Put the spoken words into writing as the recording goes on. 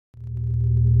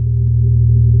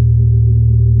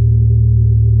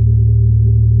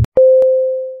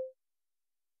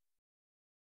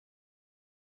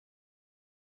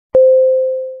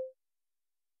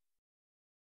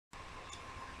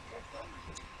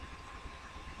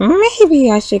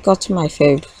Maybe I should go to my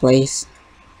favorite place.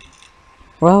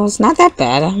 Well, it's not that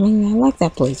bad. I mean, I like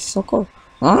that place. It's so cool.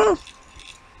 Huh?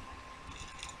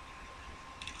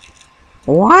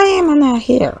 Why am I not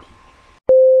here?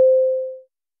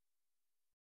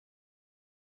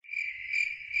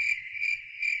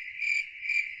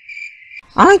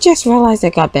 I just realized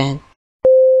I got banned.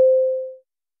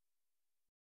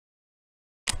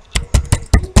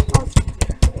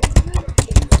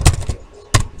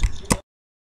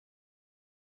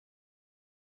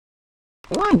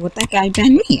 Why would that guy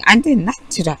ban me? I did nothing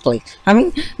to that place. I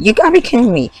mean, you gotta be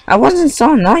kidding me. I wasn't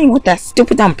so annoying with that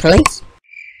stupid dumb place.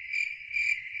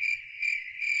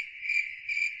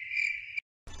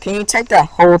 Can you take that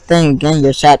whole thing again?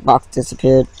 Your chat box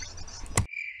disappeared.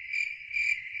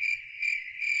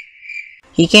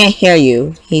 He can't hear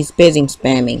you. He's busy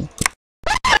spamming.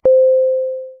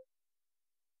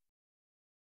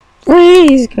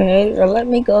 Please, creator, let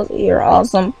me go to your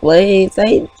awesome place.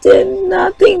 I did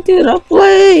nothing to the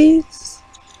place.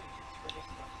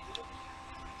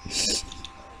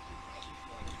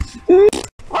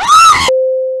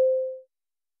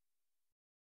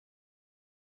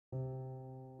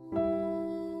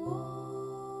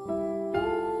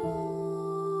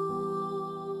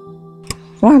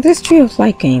 Wow, this Tree of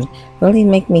Light game really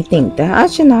make me think that I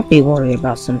should not be worried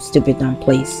about some stupid dumb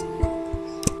place.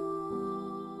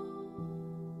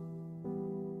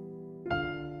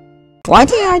 Why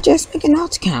didn't I just make an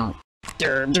alt account?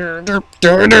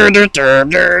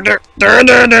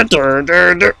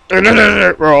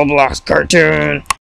 Roblox cartoon.